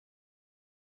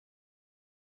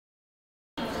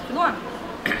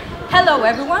Hello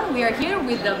everyone, we are here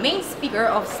with the main speaker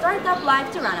of Startup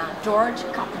Live Tirana, Georg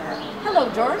Kuttner. Hello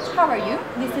Georg, how are you?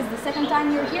 This is the second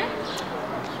time you're here?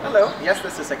 Hello, yes,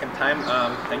 this is the second time.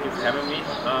 Thank you for having me.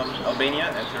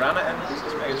 Albania and Tirana, and this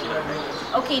is magazine, I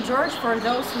think. Okay Georg, for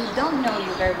those who don't know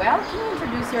you very well, can you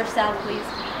introduce yourself please?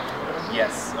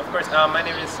 Yes, of course. My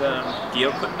name is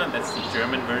Georg Kuttner, that's the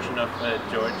German version of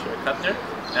Georg Kuttner.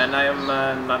 And I am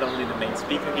not only the main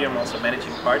speaker here, I'm also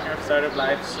managing partner of Startup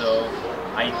Live. So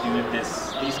I do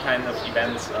these kind of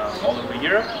events all over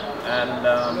Europe. And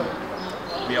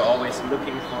we are always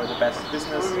looking for the best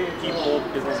business people,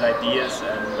 business ideas,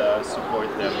 and support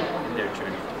them in their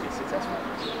journey to be successful.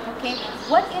 Okay,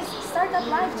 what is Startup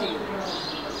Live to you?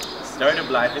 Startup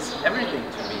Life is everything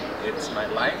to me. It's my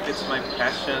life, it's my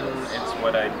passion, it's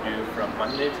what I do from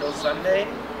Monday till Sunday,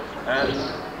 and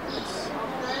it's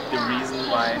the reason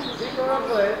why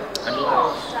I'm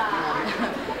alive.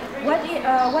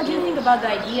 What do you think about the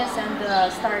ideas and the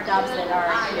startups that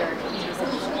are here in this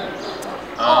edition?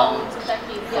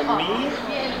 For me,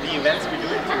 the events we do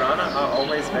in Tirana are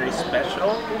always very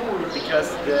special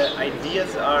because the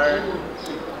ideas are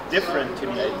different to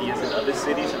the ideas in other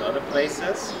cities and other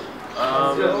places.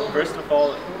 First of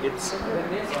all,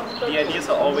 the ideas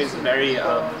are always very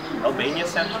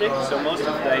Albania-centric, so most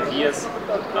of the ideas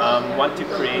want to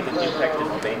create an impact in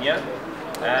Albania,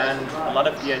 and a lot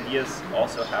of the ideas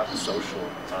also have a social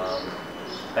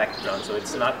background, so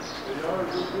it's not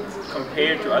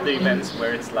compared to other events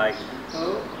where it's like,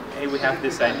 hey, we have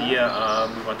this idea,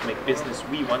 we want to make business,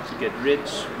 we want to get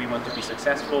rich, we want to be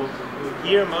successful.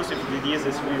 Here, most of the ideas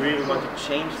is we really want to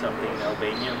change something in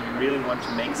Albania, we really want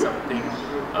to make something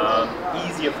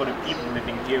easier for the people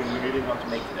living here, we really want to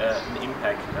make an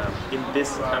impact in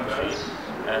this country.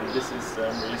 And this is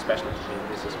really special to me, and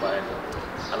this is why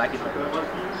I like it very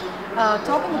much.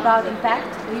 Talking about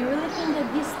impact, do you really think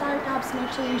that these startups may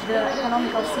change the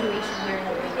economical situation here in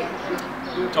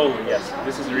Albania? Totally, yes.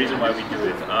 This is the reason why we do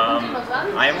it.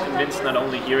 I am convinced not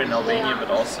only here in Albania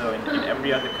but also in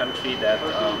every other country that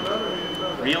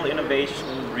real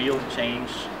innovation, real change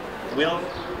will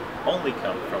only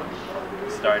come from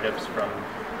startups,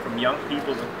 from young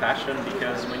people with passion,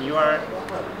 because when you are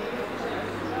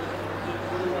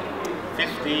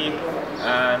 50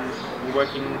 and you're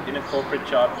working in a corporate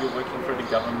job, you're working for the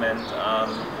government,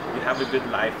 you have a good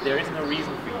life, there is no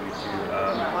reason for you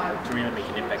to really make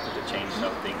an impact or to change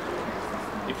something.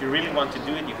 If you really want to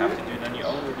do it, you have to do it on your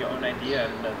own with your own idea,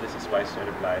 and this is why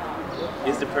Startup Live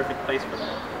is the perfect place for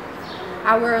that.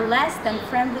 Our last and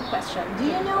friendly question, do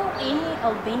you know any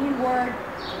Albanian word?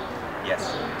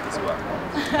 Yes, as well.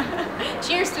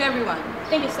 Cheers to everyone.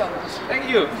 Thank you so much. Thank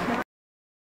you.